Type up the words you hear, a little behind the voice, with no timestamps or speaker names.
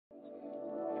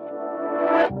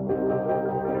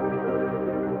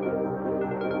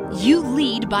You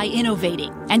lead by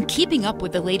innovating, and keeping up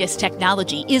with the latest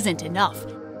technology isn't enough.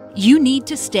 You need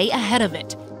to stay ahead of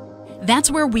it.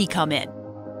 That's where we come in.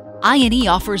 INE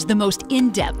offers the most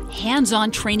in-depth,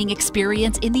 hands-on training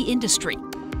experience in the industry.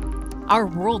 Our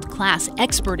world-class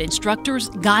expert instructors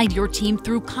guide your team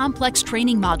through complex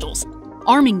training modules,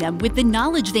 arming them with the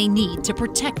knowledge they need to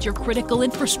protect your critical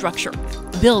infrastructure,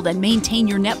 build and maintain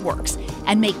your networks,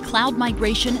 and make cloud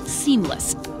migration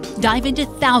seamless. Dive into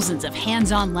thousands of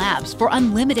hands-on labs for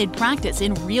unlimited practice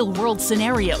in real-world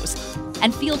scenarios,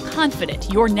 and feel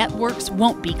confident your networks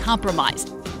won't be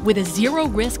compromised with a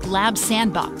zero-risk lab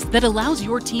sandbox that allows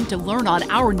your team to learn on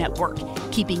our network,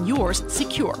 keeping yours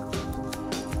secure.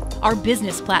 Our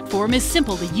business platform is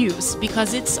simple to use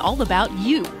because it's all about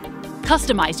you.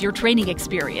 Customize your training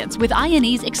experience with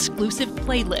INE's exclusive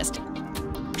playlist.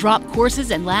 Drop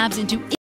courses and labs into